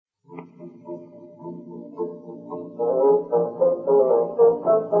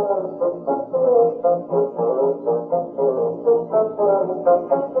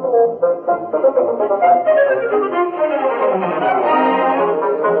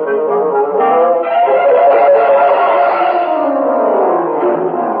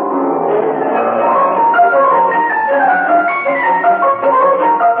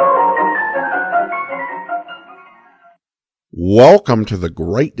Welcome to the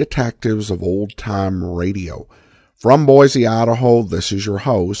Great Detectives of Old Time Radio. From Boise, Idaho, this is your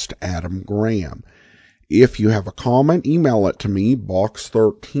host, Adam Graham. If you have a comment, email it to me,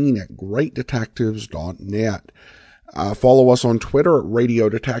 box13@greatdetectives.net. Follow us on Twitter at Radio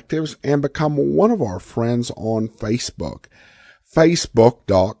Detectives and become one of our friends on Facebook,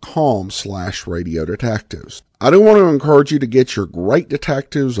 facebook.com/Radio Detectives. I do want to encourage you to get your Great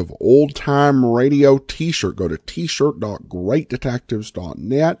Detectives of Old Time Radio t-shirt. Go to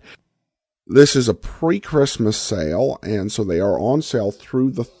t-shirt.greatdetectives.net. This is a pre-Christmas sale, and so they are on sale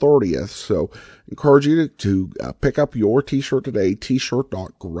through the 30th. So encourage you to pick up your t-shirt today,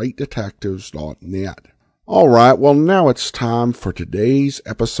 t-shirt.greatdetectives.net. All right, well, now it's time for today's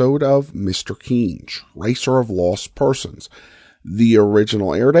episode of Mr. Keen, Tracer of Lost Persons. The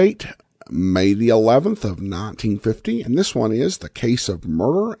original air date, May the 11th of 1950, and this one is The Case of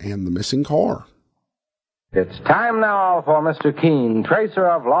Murder and the Missing Car. It's time now for Mr. Keen, Tracer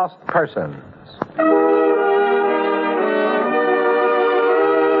of Lost Persons.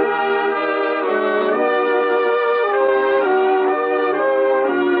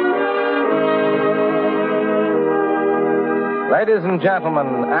 Ladies and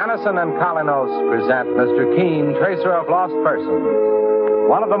gentlemen, Anison and Colinos present Mr. Keen, Tracer of Lost Persons.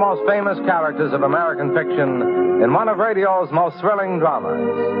 One of the most famous characters of American fiction in one of radio's most thrilling dramas.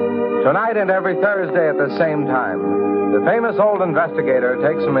 Tonight and every Thursday at the same time, the famous old investigator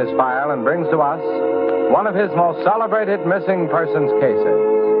takes from his file and brings to us one of his most celebrated missing persons cases.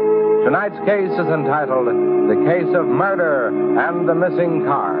 Tonight's case is entitled The Case of Murder and the Missing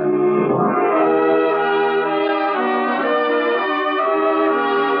Car.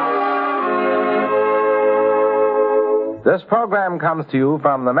 This program comes to you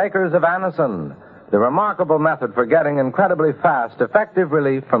from the makers of Anison, the remarkable method for getting incredibly fast, effective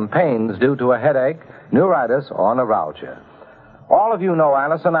relief from pains due to a headache, neuritis, or neuralgia. All of you know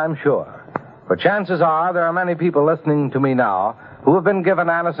Anison, I'm sure. But chances are there are many people listening to me now who have been given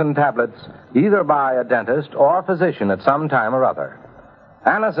Anison tablets either by a dentist or a physician at some time or other.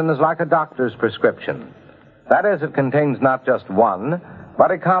 Anison is like a doctor's prescription. That is, it contains not just one, but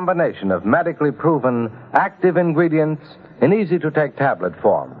a combination of medically proven active ingredients in easy-to-take tablet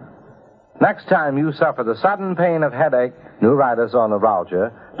form. Next time you suffer the sudden pain of headache, neuritis, or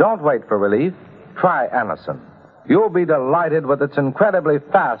neuralgia, don't wait for relief. Try Anison. You'll be delighted with its incredibly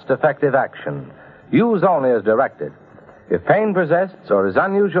fast, effective action. Use only as directed. If pain persists or is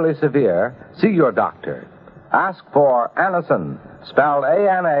unusually severe, see your doctor. Ask for Anison, spelled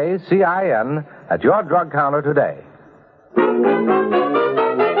A-N-A-C-I-N, at your drug counter today.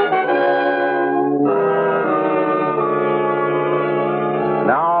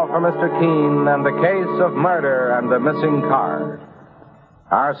 Now for Mr. Keen and the Case of Murder and the Missing Car.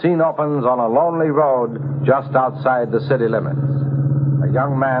 Our scene opens on a lonely road just outside the city limits. A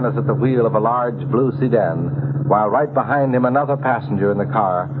young man is at the wheel of a large blue sedan, while right behind him another passenger in the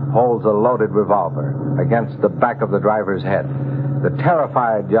car holds a loaded revolver against the back of the driver's head. The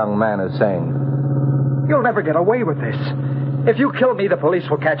terrified young man is saying, "You'll never get away with this. If you kill me, the police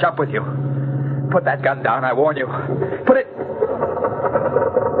will catch up with you. Put that gun down, I warn you. Put it...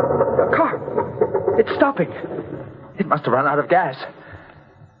 The car. It's stopping. It must have run out of gas.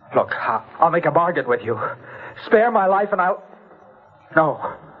 Look, I'll make a bargain with you. Spare my life and I'll... No.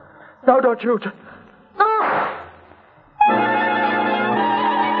 No, don't shoot. No!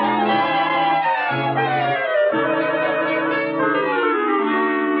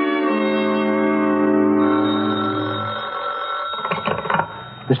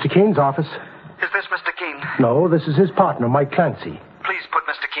 Mr. Keen's office. Is this Mr. Keen? No, this is his partner, Mike Clancy. Please put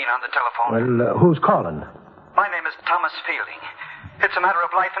Mr. Keen on the telephone. Well, who's calling? My name is Thomas Fielding. It's a matter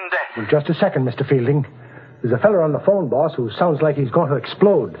of life and death. Well, just a second, Mr. Fielding. There's a feller on the phone, boss, who sounds like he's going to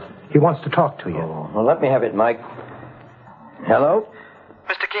explode. He wants to talk to you. Oh, well, let me have it, Mike. Hello?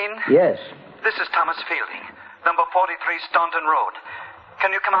 Mr. Keen? Yes. This is Thomas Fielding, number 43 Staunton Road.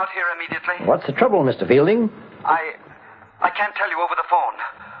 Can you come out here immediately? What's the trouble, Mr. Fielding? I can't tell you over the phone.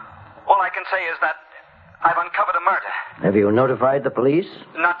 All I can say is that I've uncovered a murder. Have you notified the police?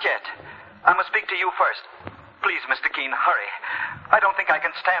 Not yet. I must speak to you first. Please, Mr. Keen, hurry. I don't think I can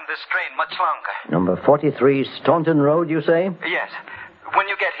stand this strain much longer. Number 43 Staunton Road, you say? Yes. When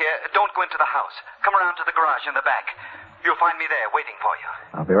you get here, don't go into the house. Come around to the garage in the back. You'll find me there waiting for you.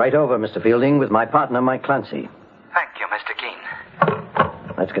 I'll be right over, Mr. Fielding, with my partner, Mike Clancy. Thank you, Mr. Keen.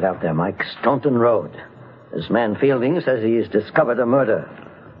 Let's get out there, Mike. Staunton Road. This man Fielding says he's discovered a murder.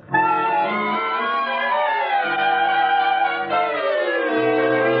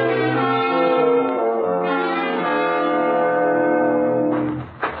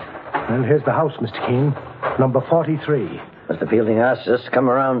 Well, here's the house, Mr. Keene. Number 43. Mr. Fielding asked us to come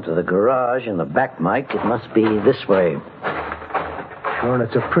around to the garage in the back, Mike. It must be this way. Sure, and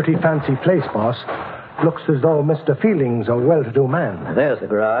it's a pretty fancy place, boss. Looks as though Mr. Fielding's a well-to-do man. There's the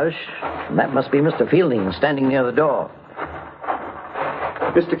garage. And that must be Mr. Fielding standing near the door.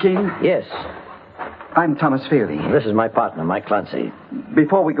 Mr. Keene? Yes. I'm Thomas Fielding. This is my partner, Mike Clancy.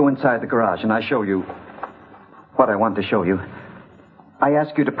 Before we go inside the garage and I show you what I want to show you, I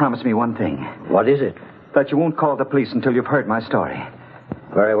ask you to promise me one thing. What is it? That you won't call the police until you've heard my story.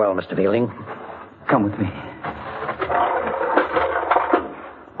 Very well, Mr. Fielding. Come with me.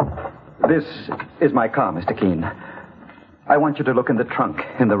 This is my car, Mr. Keene. I want you to look in the trunk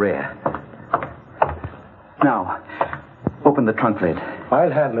in the rear. Now, open the trunk lid.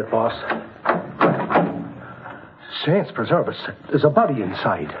 I'll handle it, boss. Saints preserve us. There's a body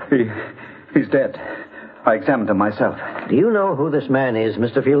inside. He's dead. I examined him myself. Do you know who this man is,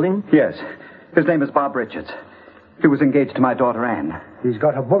 Mr. Fielding? Yes. His name is Bob Richards. He was engaged to my daughter, Anne. He's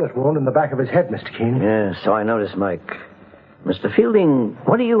got a bullet wound in the back of his head, Mr. Keene. Yes, so I noticed, Mike. Mr. Fielding,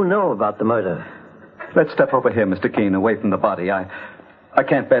 what do you know about the murder? Let's step over here, Mr. Keene, away from the body. I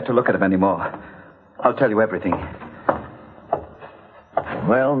can't bear to look at him anymore. I'll tell you everything.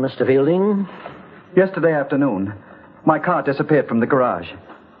 Well, Mr. Fielding? Yesterday afternoon, my car disappeared from the garage.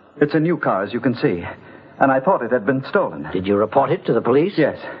 It's a new car, as you can see. And I thought it had been stolen. Did you report it to the police?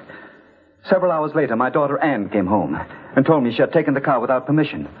 Yes. Several hours later, my daughter Anne came home and told me she had taken the car without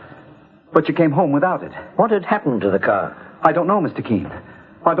permission. But she came home without it. What had happened to the car? I don't know, Mr. Keene.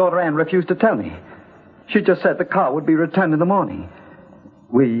 My daughter Anne refused to tell me. She just said the car would be returned in the morning.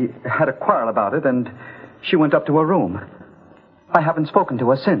 We had a quarrel about it, and she went up to her room. I haven't spoken to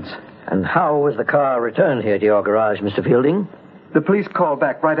her since. And how was the car returned here to your garage, Mr. Fielding? The police called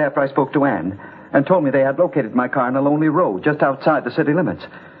back right after I spoke to Anne and told me they had located my car on a lonely road just outside the city limits.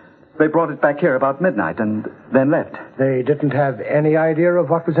 They brought it back here about midnight and then left. They didn't have any idea of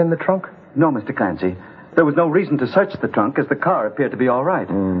what was in the trunk? No, Mr. Clancy. There was no reason to search the trunk, as the car appeared to be all right.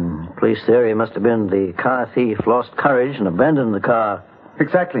 Police theory must have been the car thief lost courage and abandoned the car.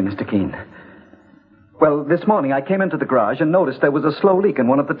 Exactly, Mr. Keene. Well, this morning I came into the garage and noticed there was a slow leak in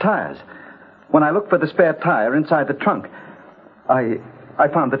one of the tires. When I looked for the spare tire inside the trunk, I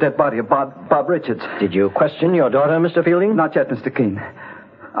found the dead body of Bob Richards. Did you question your daughter, Mr. Fielding? Not yet, Mr. Keene.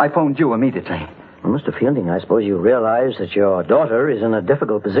 I phoned you immediately. Well, Mr. Fielding, I suppose you realize that your daughter is in a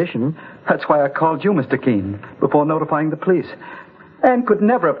difficult position. That's why I called you, Mr. Keene, before notifying the police. Anne could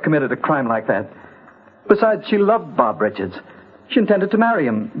never have committed a crime like that. Besides, she loved Bob Richards. She intended to marry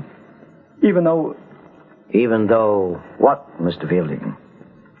him, even though... Even though what, Mr. Fielding?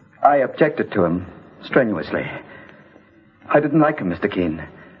 I objected to him strenuously. I didn't like him, Mr. Keene.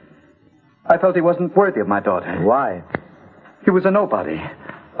 I felt he wasn't worthy of my daughter. Why? He was a nobody.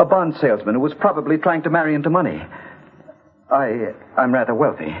 A bond salesman who was probably trying to marry into money. I'm rather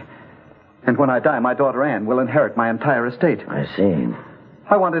wealthy. And when I die, my daughter Anne will inherit my entire estate. I see.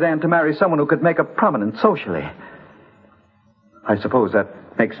 I wanted Anne to marry someone who could make her prominent socially. I suppose that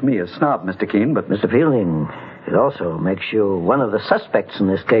makes me a snob, Mr. Keene, but... Mr. Fielding, it also makes you one of the suspects in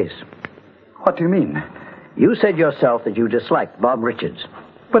this case. What do you mean? You said yourself that you disliked Bob Richards.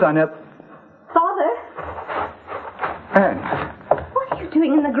 But I never... Father? Anne. What are you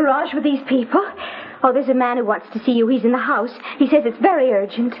doing in the garage with these people? Oh, there's a man who wants to see you. He's in the house. He says it's very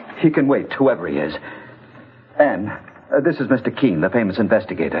urgent. He can wait, whoever he is. Anne, this is Mr. Keene, the famous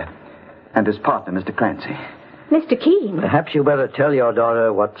investigator, and his partner, Mr. Clancy. Mr. Keene? Perhaps you better tell your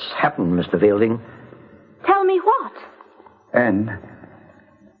daughter what's happened, Mr. Fielding. Tell me what? Anne,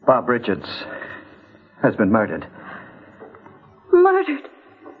 Bob Richards has been murdered. Murdered?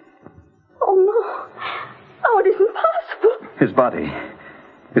 Oh, no. Oh, it isn't possible. His body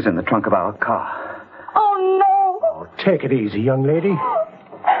is in the trunk of our car. Oh, no. Oh, take it easy, young lady.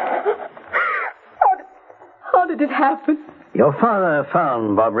 How did it happen? Your father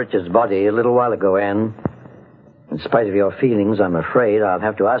found Bob Richards' body a little while ago, Anne. In spite of your feelings, I'm afraid I'll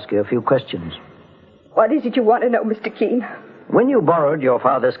have to ask you a few questions. What is it you want to know, Mr. Keene? When you borrowed your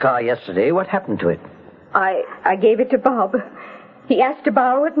father's car yesterday, what happened to it? I gave it to Bob. He asked to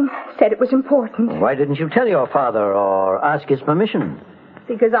borrow it and said it was important. Why didn't you tell your father or ask his permission?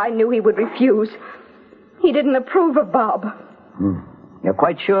 Because I knew he would refuse. He didn't approve of Bob. You're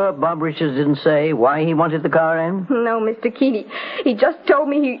quite sure Bob Richards didn't say why he wanted the car, Anne? No, Mr. Keene. He just told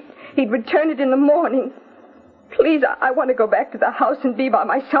me he'd return it in the morning. Please, I want to go back to the house and be by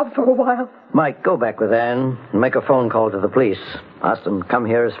myself for a while. Mike, go back with Anne and make a phone call to the police. Ask them to come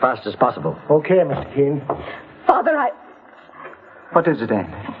here as fast as possible. Okay, Mr. Keene. Father, What is it,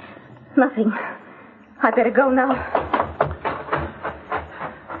 Anne? Nothing. I better go now.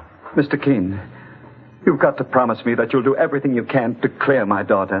 Mr. Keene, You've got to promise me that you'll do everything you can to clear my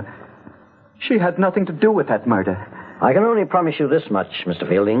daughter. She had nothing to do with that murder. I can only promise you this much, Mr.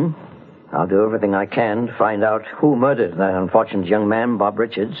 Fielding. I'll do everything I can to find out who murdered that unfortunate young man, Bob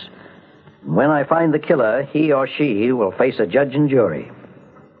Richards. When I find the killer, he or she will face a judge and jury,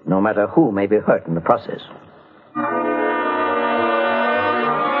 no matter who may be hurt in the process.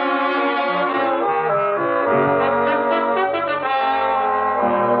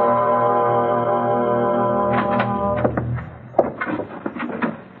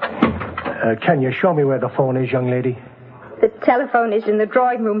 Can you show me where the phone is, young lady? The telephone is in the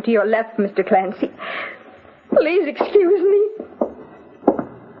drawing room to your left, Mr. Clancy. Please excuse me.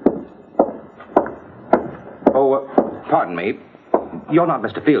 Oh, pardon me. You're not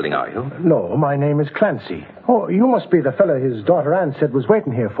Mr. Fielding, are you? No, my name is Clancy. Oh, you must be the fella his daughter Ann said was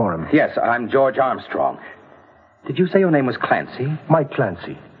waiting here for him. Yes, I'm George Armstrong. Did you say your name was Clancy? Mike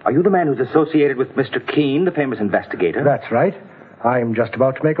Clancy. Are you the man who's associated with Mr. Keene, the famous investigator? That's right. I'm just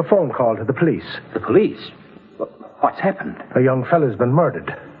about to make a phone call to the police. The police? What's happened? A young fella's been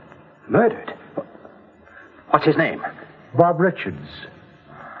murdered. Murdered? What's his name? Bob Richards.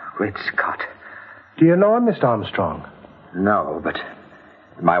 Great Scott. Do you know him, Mr. Armstrong? No, but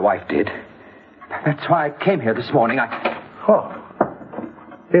my wife did. That's why I came here this morning. Oh.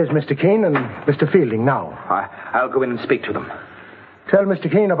 Here's Mr. Keene and Mr. Fielding now. I'll go in and speak to them. Tell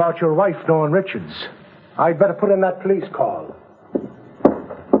Mr. Keene about your wife knowing Richards. I'd better put in that police call.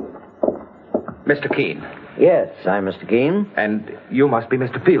 Mr. Keene. Yes, I'm Mr. Keene. And you must be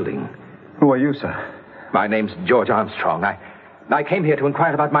Mr. Fielding. Who are you, sir? My name's George Armstrong. I came here to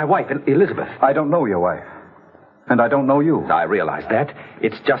inquire about my wife, Elizabeth. I don't know your wife. And I don't know you. I realize that.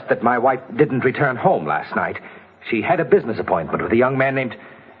 It's just that my wife didn't return home last night. She had a business appointment with a young man named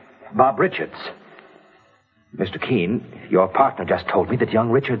Bob Richards. Mr. Keene, your partner just told me that young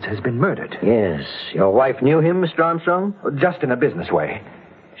Richards has been murdered. Yes. Your wife knew him, Mr. Armstrong? Just in a business way.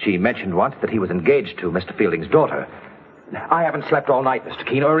 She mentioned once that he was engaged to Mr. Fielding's daughter. I haven't slept all night, Mr.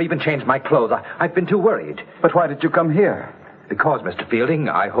 Keene, or even changed my clothes. I've been too worried. But why did you come here? Because, Mr. Fielding,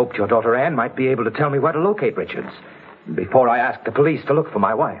 I hoped your daughter Ann might be able to tell me where to locate Richards before I asked the police to look for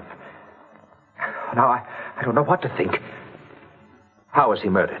my wife. Now, I don't know what to think. How was he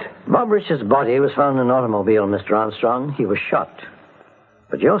murdered? Bob Richards' body was found in an automobile, Mr. Armstrong. He was shot.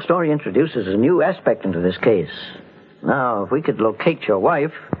 But your story introduces a new aspect into this case. Now, if we could locate your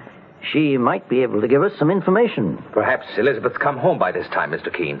wife, she might be able to give us some information. Perhaps Elizabeth's come home by this time,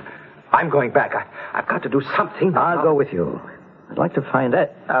 Mr. Keene. I'm going back. I've got to do something. I'll go with you. I'd like to find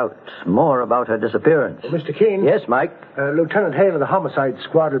out more about her disappearance. Mr. Keene? Yes, Mike? Lieutenant Hale of the homicide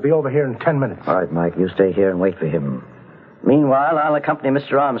squad will be over here in 10 minutes. All right, Mike, you stay here and wait for him. Meanwhile, I'll accompany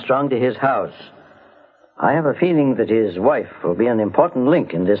Mr. Armstrong to his house. I have a feeling that his wife will be an important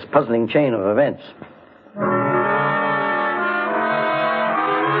link in this puzzling chain of events.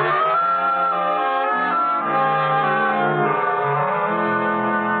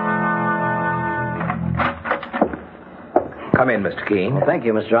 Come in, Mr. Keene. Well, thank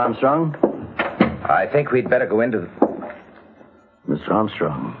you, Mr. Armstrong. I think we'd better go into Mr.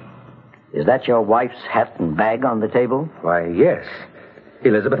 Armstrong, is that your wife's hat and bag on the table? Why, yes.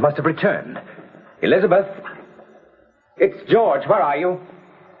 Elizabeth must have returned. Elizabeth? It's George. Where are you?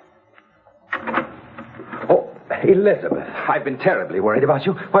 Oh, Elizabeth. I've been terribly worried about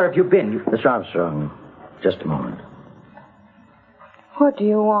you. Where have you been? Mr. Armstrong, just a moment. What do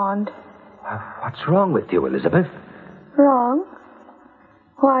you want? What's wrong with you, Elizabeth? Wrong?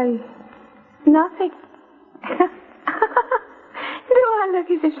 Why, nothing. Do I look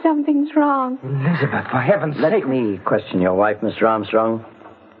as if something's wrong? Elizabeth, for heaven's sake. Let me question your wife, Mr. Armstrong.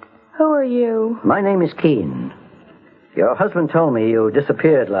 Who are you? My name is Keene. Your husband told me you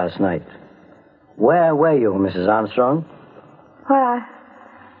disappeared last night. Where were you, Mrs. Armstrong? Well,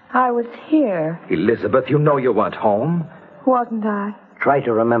 I was here. Elizabeth, you know you weren't home. Wasn't I? Try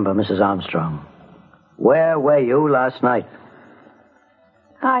to remember, Mrs. Armstrong. Where were you last night?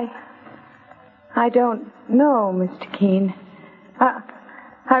 I don't know, Mr. Keene.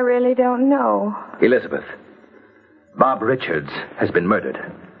 I really don't know. Elizabeth, Bob Richards has been murdered.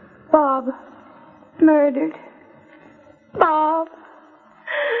 Bob. Murdered. Bob.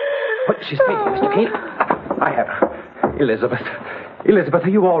 What? She's fainting, Mr. Keene. I have her. Elizabeth, are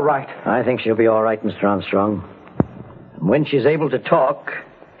you all right? I think she'll be all right, Mr. Armstrong. When she's able to talk,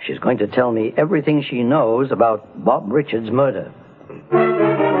 she's going to tell me everything she knows about Bob Richards' murder.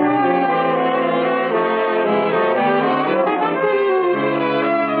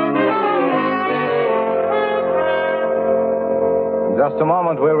 In just a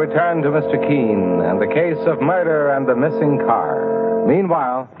moment, we'll return to Mr. Keene and the case of murder and the missing car.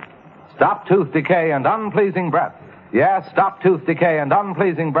 Meanwhile, stop tooth decay and unpleasing breath. Yes, stop tooth decay and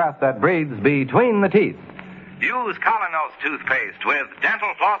unpleasing breath that breathes between the teeth. Use Colinos toothpaste with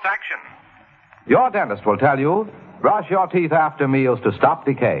dental floss action. Your dentist will tell you, brush your teeth after meals to stop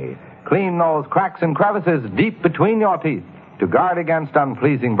decay. Clean those cracks and crevices deep between your teeth to guard against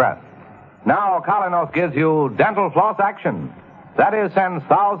unpleasing breath. Now, Colinos gives you dental floss action. That is, sends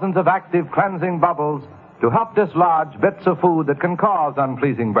thousands of active cleansing bubbles to help dislodge bits of food that can cause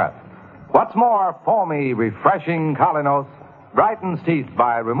unpleasing breath. What's more, foamy, refreshing Colinos brightens teeth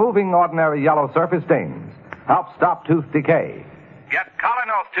by removing ordinary yellow surface stains. Helps stop tooth decay. Get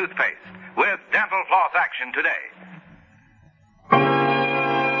Colinos toothpaste with dental floss action today.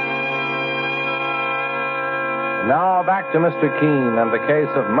 Now back to Mr. Keene and the case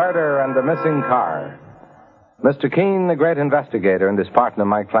of murder and the missing car. Mr. Keene, the great investigator, and his partner,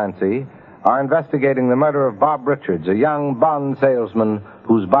 Mike Clancy, are investigating the murder of Bob Richards, a young bond salesman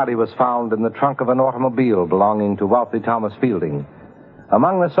whose body was found in the trunk of an automobile belonging to wealthy Thomas Fielding.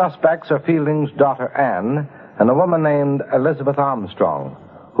 Among the suspects are Fielding's daughter, Anne, and a woman named Elizabeth Armstrong,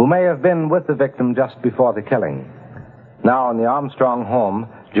 who may have been with the victim just before the killing. Now, in the Armstrong home,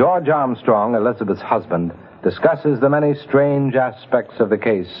 George Armstrong, Elizabeth's husband, discusses the many strange aspects of the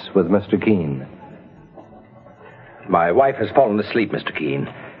case with Mr. Keene. My wife has fallen asleep, Mr. Keene.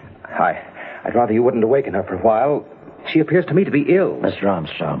 I'd rather you wouldn't awaken her for a while. She appears to me to be ill. Mr.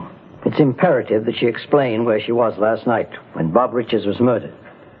 Armstrong, it's imperative that she explain where she was last night when Bob Richards was murdered.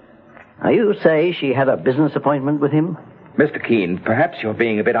 Now, you say she had a business appointment with him? Mr. Keene, perhaps you're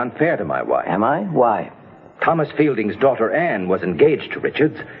being a bit unfair to my wife. Am I? Why? Thomas Fielding's daughter, Anne, was engaged to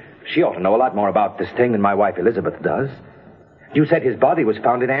Richards. She ought to know a lot more about this thing than my wife, Elizabeth, does. You said his body was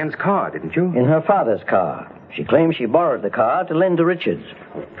found in Anne's car, didn't you? In her father's car. She claims she borrowed the car to lend to Richards.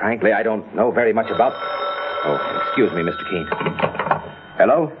 Well, frankly, I don't know very much about... Oh, excuse me, Mr. Keene.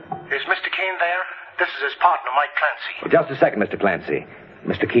 Hello? Is Mr. Keene there? This is his partner, Mike Clancy. Well, just a second, Mr. Clancy.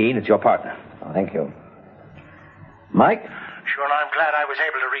 Mr. Keene, it's your partner. Oh, thank you. Mike? Sure, and I'm glad I was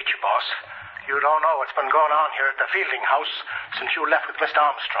able to reach you, boss. You don't know what's been going on here at the Fielding house since you left with Mr.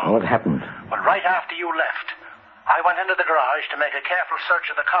 Armstrong. What happened? Well, right after you left, I went into the garage to make a careful search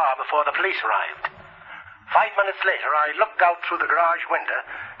of the car before the police arrived. 5 minutes later, I looked out through the garage window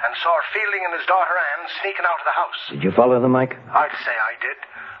and saw Fielding and his daughter Anne sneaking out of the house. Did you follow them, Mike? I'd say I did.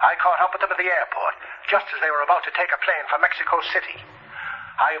 I caught up with them at the airport, just as they were about to take a plane for Mexico City.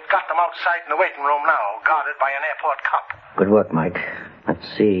 I've got them outside in the waiting room now, guarded by an airport cop. Good work, Mike. Let's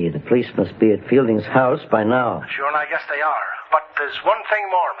see. The police must be at Fielding's house by now. Sure, and I guess they are. But there's one thing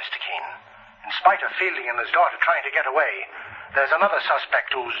more, Mr. Keene. In spite of Fielding and his daughter trying to get away, there's another suspect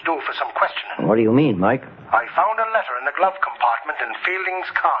who's due for some questioning. What do you mean, Mike? I found a letter in the glove compartment in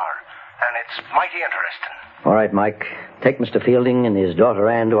Fielding's car, and it's mighty interesting. All right, Mike. Take Mr. Fielding and his daughter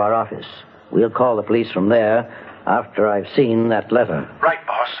Anne to our office. We'll call the police from there after I've seen that letter. Right,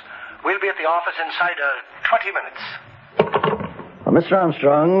 boss. We'll be at the office inside 20 minutes. Well, Mr.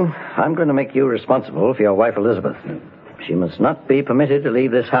 Armstrong, I'm going to make you responsible for your wife, Elizabeth. She must not be permitted to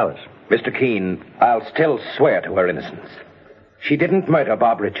leave this house. Mr. Keene, I'll still swear to her innocence. She didn't murder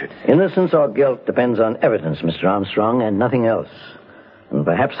Bob Richards. Innocence or guilt depends on evidence, Mr. Armstrong, and nothing else. And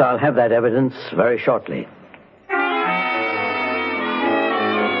perhaps I'll have that evidence very shortly.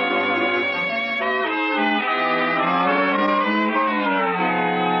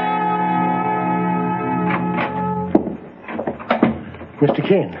 Mr.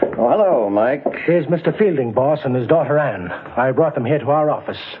 Keene. Oh, hello, Mike. Here's Mr. Fielding, boss, and his daughter, Anne. I brought them here to our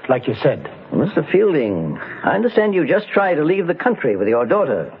office, like you said. Mr. Fielding, I understand you just tried to leave the country with your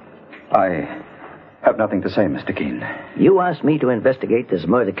daughter. I have nothing to say, Mr. Keene. You asked me to investigate this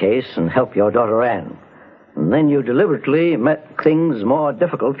murder case and help your daughter, Anne. And then you deliberately made things more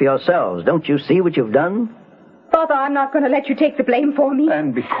difficult for yourselves. Don't you see what you've done? Father, I'm not going to let you take the blame for me.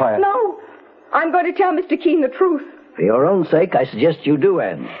 Anne, be quiet. No. I'm going to tell Mr. Keene the truth. For your own sake, I suggest you do,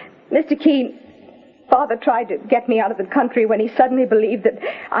 Anne. Mr. Keene, Father tried to get me out of the country when he suddenly believed that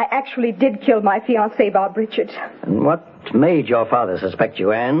I actually did kill my fiancé, Bob Richards. And what made your father suspect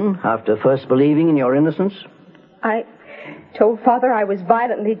you, Anne, after first believing in your innocence? I told Father I was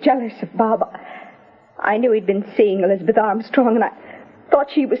violently jealous of Bob. I knew he'd been seeing Elizabeth Armstrong, and I thought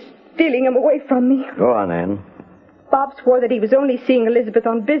she was stealing him away from me. Go on, Anne. Bob swore that he was only seeing Elizabeth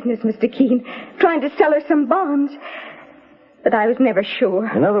on business, Mr. Keene, trying to sell her some bonds. But I was never sure.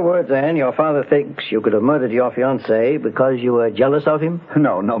 In other words, Anne, your father thinks you could have murdered your fiancé because you were jealous of him?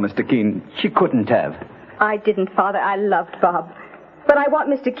 No, Mr. Keene. She couldn't have. I didn't, Father. I loved Bob. But I want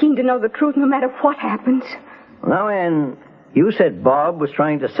Mr. Keene to know the truth no matter what happens. Now, Anne, you said Bob was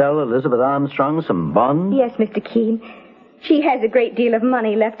trying to sell Elizabeth Armstrong some bonds? Yes, Mr. Keene. She has a great deal of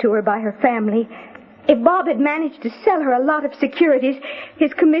money left to her by her family. If Bob had managed to sell her a lot of securities,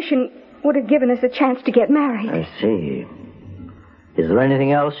 his commission would have given us a chance to get married. I see. Is there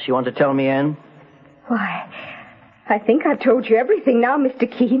anything else you want to tell me, Anne? Why, I think I've told you everything now, Mr.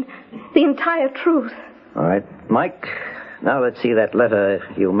 Keene. The entire truth. All right. Mike, now let's see that letter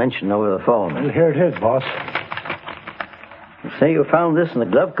you mentioned over the phone. Well, here it is, boss. You say you found this in the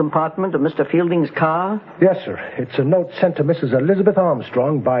glove compartment of Mr. Fielding's car? Yes, sir. It's a note sent to Mrs. Elizabeth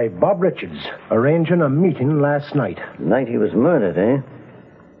Armstrong by Bob Richards, arranging a meeting last night. The night he was murdered, eh?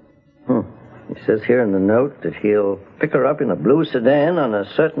 He says here in the note that he'll pick her up in a blue sedan on a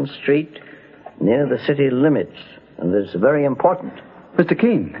certain street near the city limits. And it's very important. Mr.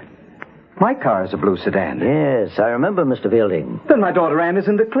 Keene, my car is a blue sedan. Yes, I remember, Mr. Fielding. Then my daughter Anne is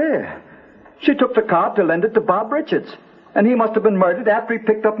in the clear. She took the car to lend it to Bob Richards. And he must have been murdered after he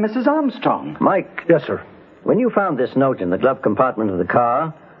picked up Mrs. Armstrong. Mike. Yes, sir. When you found this note in the glove compartment of the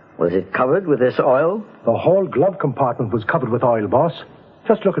car, was it covered with this oil? The whole glove compartment was covered with oil, boss.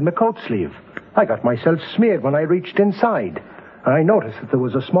 Just look at my coat sleeve. I got myself smeared when I reached inside. And I noticed that there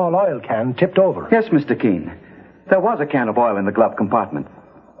was a small oil can tipped over. Yes, Mr. Keene. There was a can of oil in the glove compartment.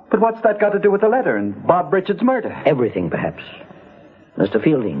 But what's that got to do with the letter and Bob Richards' murder? Everything, perhaps. Mr.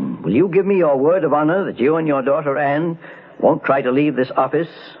 Fielding, will you give me your word of honor that you and your daughter Anne won't try to leave this office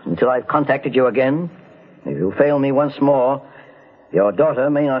until I've contacted you again? If you fail me once more, your daughter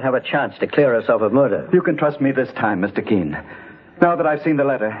may not have a chance to clear herself of murder. You can trust me this time, Mr. Keene. Now that I've seen the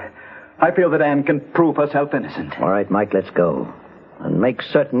letter, I feel that Anne can prove herself innocent. All right, Mike, let's go. And make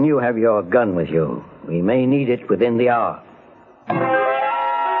certain you have your gun with you. We may need it within the hour.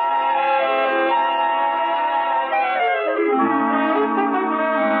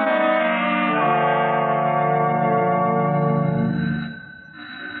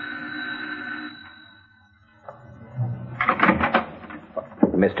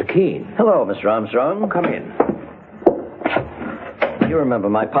 Mr. Keene. Hello, Mr. Armstrong. Come in. You remember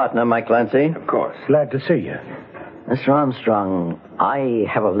my partner, Mike Lancy? Of course. Glad to see you. Mr. Armstrong, I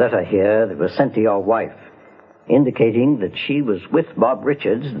have a letter here that was sent to your wife, indicating that she was with Bob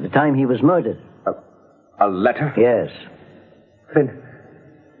Richards at the time he was murdered. A letter? Yes. Then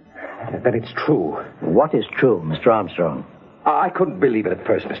it's true. What is true, Mr. Armstrong? I couldn't believe it at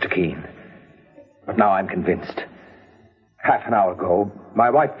first, Mr. Keene. But now I'm convinced. Half an hour ago, my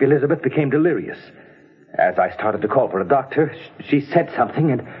wife Elizabeth became delirious. As I started to call for a doctor, she said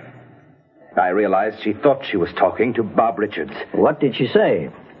something, and I realized she thought she was talking to Bob Richards. What did she say?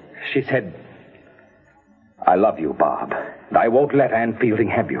 She said, "I love you, Bob, and I won't let Anne Fielding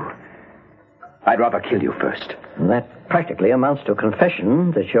have you. I'd rather kill you first." And that practically amounts to a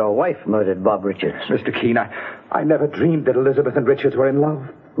confession that your wife murdered Bob Richards. Mr. Keene, I never dreamed that Elizabeth and Richards were in love.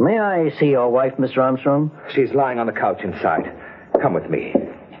 May I see your wife, Mr. Armstrong? She's lying on the couch inside. Come with me.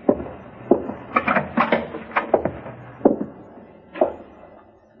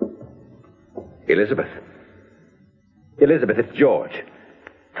 Elizabeth. Elizabeth, it's George.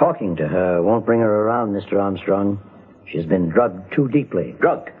 Talking to her won't bring her around, Mr. Armstrong. She's been drugged too deeply.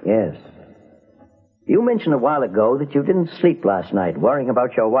 Drugged? Yes. You mentioned a while ago that you didn't sleep last night worrying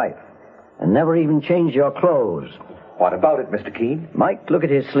about your wife and never even changed your clothes. What about it, Mr. Keene? Mike, look at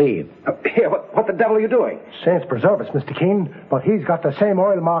his sleeve. Here, what the devil are you doing? Saints preserve us, Mr. Keene, but he's got the same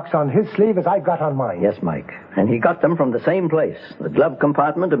oil marks on his sleeve as I've got on mine. Yes, Mike. And he got them from the same place, the glove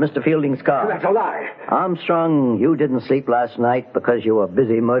compartment of Mr. Fielding's car. That's a lie. Armstrong, you didn't sleep last night because you were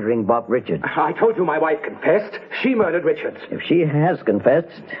busy murdering Bob Richards. I told you my wife confessed. She murdered Richards. If she has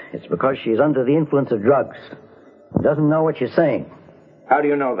confessed, it's because she's under the influence of drugs and doesn't know what she's saying. How do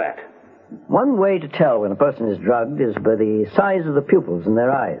you know that? One way to tell when a person is drugged is by the size of the pupils in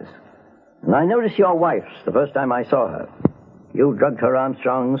their eyes. And I noticed your wife's the first time I saw her. You drugged her,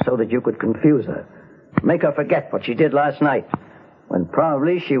 Armstrong, so that you could confuse her. Make her forget what she did last night, when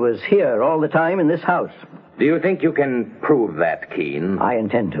probably she was here all the time in this house. Do you think you can prove that, Keene? I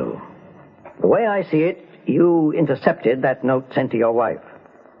intend to. The way I see it, you intercepted that note sent to your wife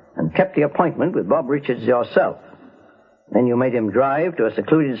and kept the appointment with Bob Richards yourself. Then you made him drive to a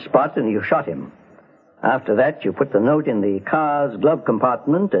secluded spot and you shot him. After that, you put the note in the car's glove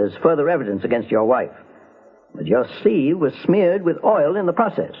compartment as further evidence against your wife. But your sleeve was smeared with oil in the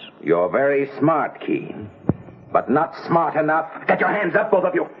process. You're very smart, Keene. But not smart enough. Get your hands up, both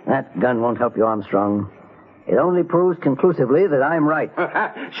of you. That gun won't help you, Armstrong. It only proves conclusively that I'm right.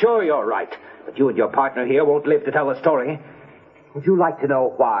 Sure you're right. But you and your partner here won't live to tell the story. Would you like to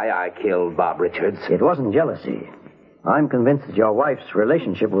know why I killed Bob Richards? It wasn't jealousy. I'm convinced that your wife's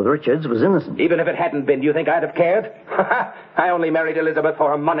relationship with Richards was innocent. Even if it hadn't been, do you think I'd have cared? I only married Elizabeth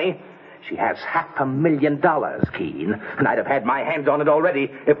for her money. She has $500,000, Keene, and I'd have had my hands on it already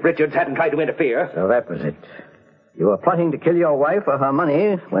if Richards hadn't tried to interfere. So that was it. You were plotting to kill your wife for her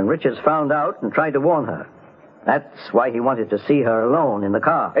money when Richards found out and tried to warn her. That's why he wanted to see her alone in the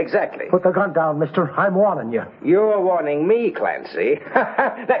car. Exactly. Put the gun down, mister. I'm warning you. You're warning me, Clancy.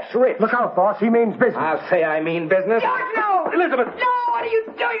 That's rich. Look out, boss. He means business. I'll say I mean business. George, no! Elizabeth! No, what are you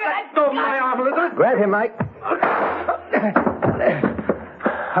doing? Let go of my arm, Elizabeth. Grab him, Mike.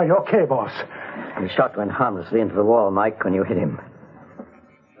 Are you okay, boss? His shot went harmlessly into the wall, Mike, when you hit him.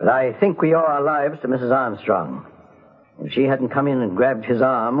 But I think we owe our lives to Mrs. Armstrong. If she hadn't come in and grabbed his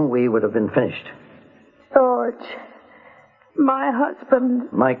arm, we would have been finished. George, my husband.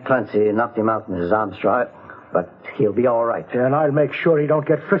 Mike Clancy knocked him out, Mrs. Armstrong, but he'll be all right. And I'll make sure he don't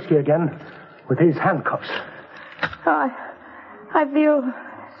get frisky again with his handcuffs. I feel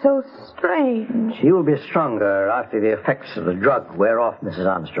so strange. You'll be stronger after the effects of the drug wear off, Mrs.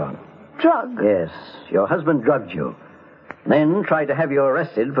 Armstrong. Drug? Yes, your husband drugged you. Then tried to have you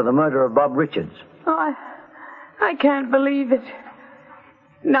arrested for the murder of Bob Richards. Oh, I can't believe it.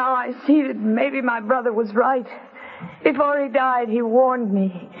 Now I see that maybe my brother was right. Before he died, he warned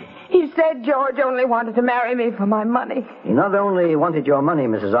me. He said George only wanted to marry me for my money. He not only wanted your money,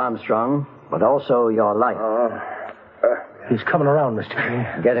 Mrs. Armstrong, but also your life. He's coming around, Mr.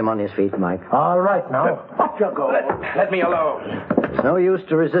 Keene. Get him on his feet, Mike. All right, now. Up you go. Let me alone. It's no use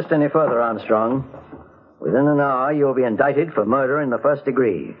to resist any further, Armstrong. Within an hour, you'll be indicted for murder in the first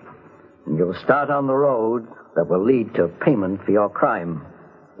degree. And you'll start on the road that will lead to payment for your crime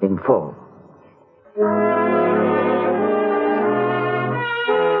in full.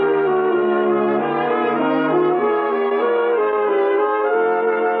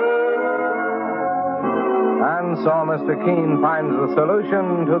 And so Mr. Keene finds the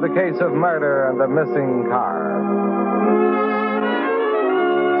solution to the case of murder and the missing car.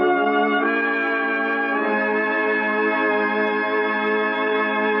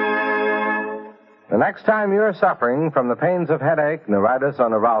 The next time you're suffering from the pains of headache, neuritis, or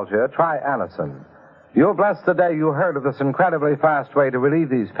neuralgia, try Anacin. You'll bless the day you heard of this incredibly fast way to relieve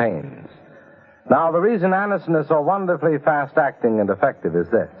these pains. Now, the reason Anacin is so wonderfully fast-acting and effective is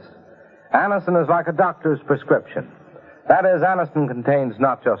this. Anacin is like a doctor's prescription. That is, Anacin contains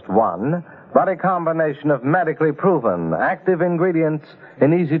not just one, but a combination of medically proven, active ingredients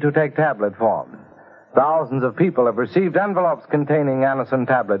in easy-to-take tablet form. Thousands of people have received envelopes containing Anacin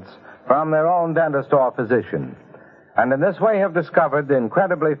tablets from their own dentist or physician, and in this way have discovered the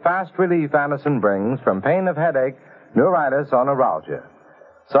incredibly fast relief Anacin brings from pain of headache, neuritis, or neuralgia.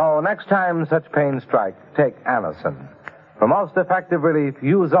 So next time such pains strike, take Anacin. For most effective relief,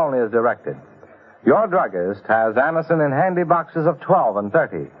 use only as directed. Your druggist has Anacin in handy boxes of 12 and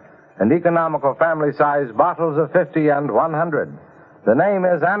 30, and economical family-size bottles of 50 and 100. The name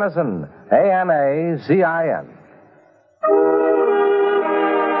is Anacin, A-N-A-C-I-N.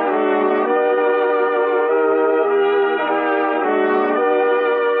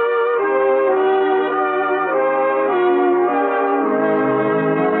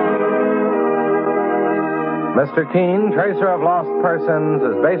 Mr. Keene, Tracer of Lost Persons,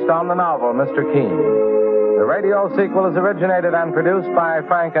 is based on the novel Mr. Keene. The radio sequel is originated and produced by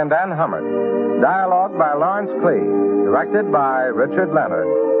Frank and Ann Hummert. Dialogue by Lawrence Clee. Directed by Richard Leonard.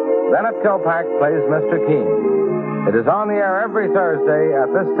 Bennett Kilpack plays Mr. Keene. It is on the air every Thursday at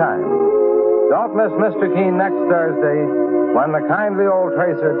this time. Don't miss Mr. Keene next Thursday when the kindly old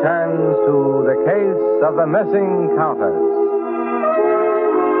Tracer turns to the case of the missing Countess.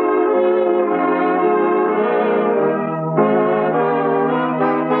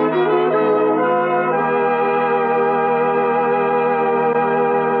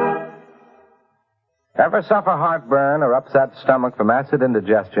 Ever suffer heartburn or upset stomach from acid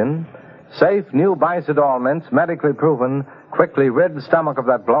indigestion? Safe new Bicidol mints, medically proven, quickly rid stomach of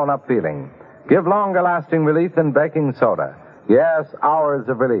that blown-up feeling. Give longer-lasting relief than baking soda. Yes, hours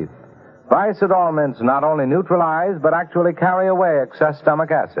of relief. Bicidol mints not only neutralize, but actually carry away excess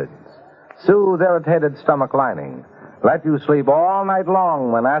stomach acids. Soothe irritated stomach lining. Let you sleep all night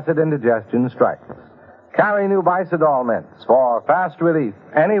long when acid indigestion strikes. Carry new Bicidol mints for fast relief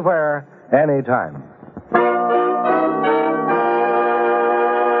anywhere, anytime.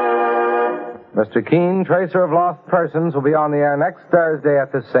 Mr. Keene, Tracer of Lost Persons, will be on the air next Thursday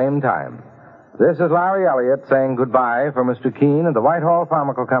at the same time. This is Larry Elliott saying goodbye for Mr. Keene and the Whitehall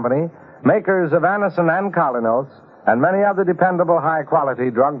Pharmaceutical Company, makers of Anacin and Colinos, and many other dependable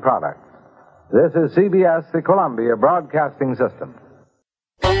high-quality drug products. This is CBS, the Columbia Broadcasting System.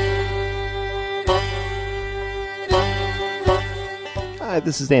 Hi,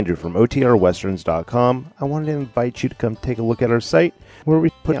 this is Andrew from OTRWesterns.com. I wanted to invite you to come take a look at our site where we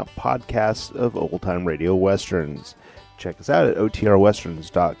put out podcasts of old-time radio westerns. Check us out at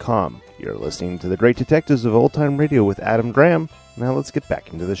OTRWesterns.com. You're listening to The Great Detectives of Old Time Radio with Adam Graham. Now let's get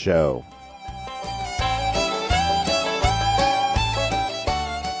back into the show.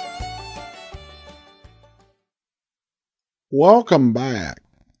 Welcome back.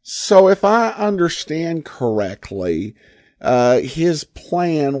 So if I understand correctly, his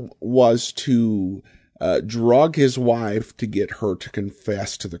plan was to drug his wife to get her to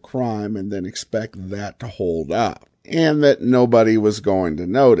confess to the crime and then expect that to hold up, and that nobody was going to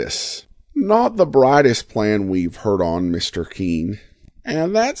notice. Not the brightest plan we've heard on Mr. Keene.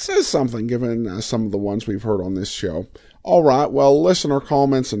 And that says something, given some of the ones we've heard on this show. All right, well, listener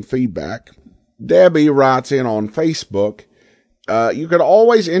comments and feedback. Debbie writes in on Facebook, you could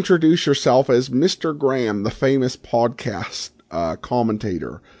always introduce yourself as Mr. Graham, the famous podcast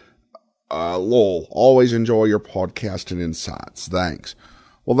commentator. Lol, always enjoy your podcast and insights. Thanks.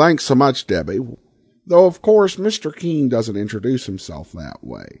 Well, thanks so much, Debbie. Though, of course, Mr. Keene doesn't introduce himself that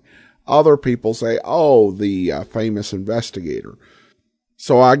way. Other people say, oh, the famous investigator.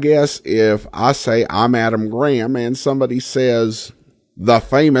 So I guess if I say I'm Adam Graham and somebody says the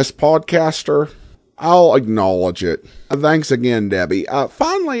famous podcaster, I'll acknowledge it. Thanks again, Debbie.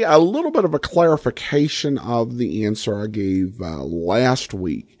 Finally, a little bit of a clarification of the answer I gave last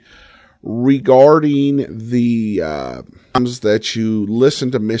week regarding the times that you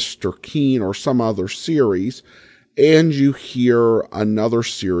listen to Mr. Keene or some other series and you hear another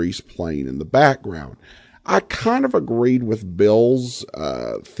series playing in the background. I kind of agreed with Bill's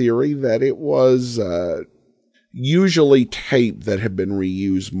theory that it was usually tape that had been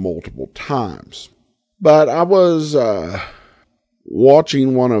reused multiple times. But I was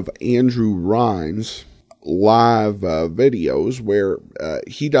watching one of Andrew Rhine's live videos where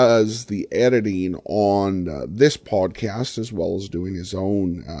he does the editing on this podcast as well as doing his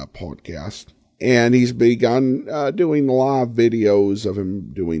own podcast. And he's begun doing live videos of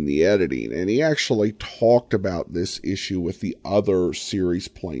him doing the editing. And he actually talked about this issue with the other series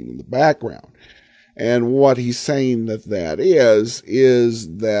playing in the background. And what he's saying that is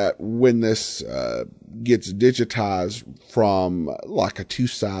that when this gets digitized from like a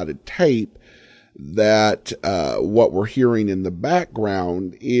two-sided tape, that what we're hearing in the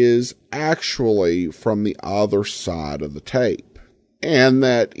background is actually from the other side of the tape. And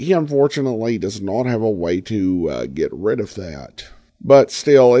that he unfortunately does not have a way to get rid of that. But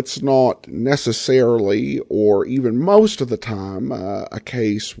still, it's not necessarily, or even most of the time, a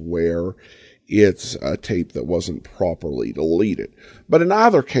case where it's a tape that wasn't properly deleted. But in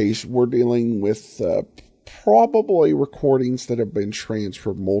either case, we're dealing with probably recordings that have been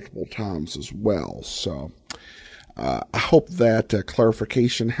transferred multiple times as well. So I hope that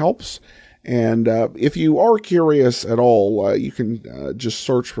clarification helps. And if you are curious at all, you can just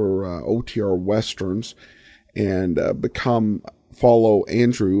search for OTR Westerns and follow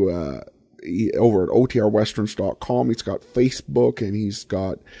Andrew over at OTRWesterns.com. He's got Facebook and he's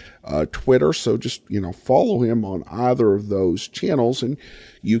got Twitter. So just, follow him on either of those channels and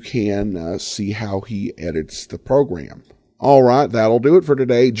you can see how he edits the program. All right, that'll do it for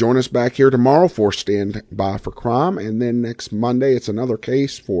today. Join us back here tomorrow for Stand By for Crime. And then next Monday, it's another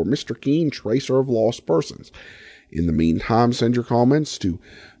case for Mr. Keene, Tracer of Lost Persons. In the meantime, send your comments to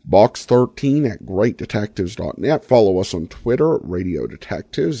box13@greatdetectives.net. Follow us on Twitter at Radio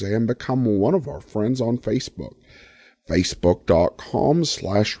Detectives and become one of our friends on Facebook.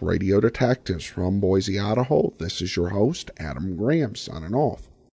 Facebook.com/Radio Detectives. From Boise, Idaho, this is your host, Adam Graham, signing off.